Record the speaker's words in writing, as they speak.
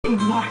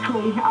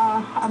exactly.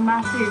 A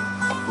massive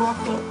rock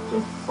that's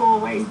just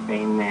always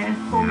been there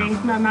for me,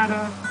 no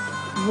matter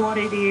what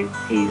it is.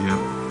 He's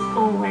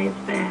always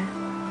there.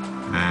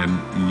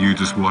 And you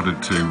just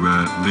wanted to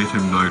let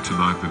him know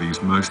tonight that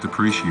he's most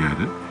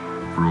appreciated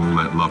for all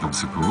that love and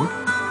support.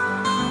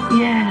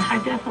 Yeah,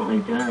 I definitely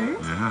do.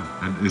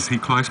 Yeah. And is he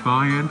close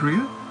by,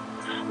 Andrea?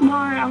 No,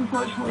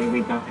 unfortunately,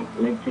 we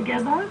don't live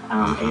together,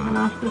 even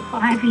after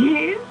 5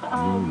 years.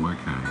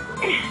 Okay.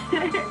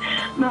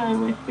 No,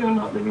 we're still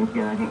not living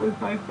together. I think we've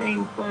both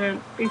been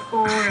burnt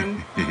before,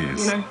 and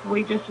yes. you know,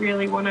 we just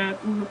really want to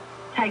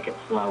take it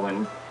slow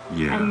and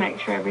make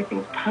sure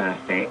everything's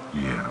perfect.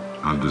 Yeah,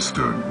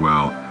 understood.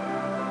 Well,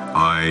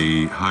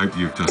 I hope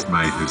you've just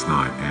made his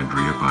night,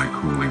 Andrea, by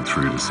calling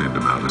through to send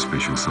him out a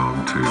special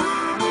song to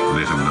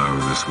let him know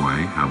in this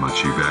way how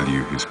much you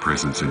value his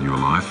presence in your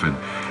life. And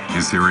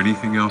is there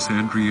anything else,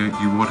 Andrea,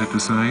 you wanted to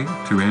say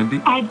to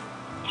Andy? I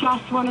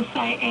just want to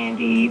say,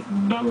 Andy,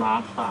 the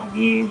last 5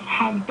 years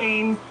have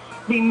been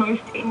the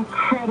most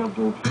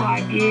incredible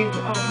 5 years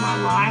of my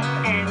life,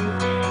 and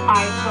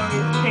I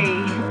don't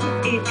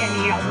see it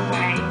any other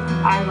way.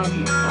 I love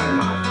you so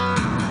much.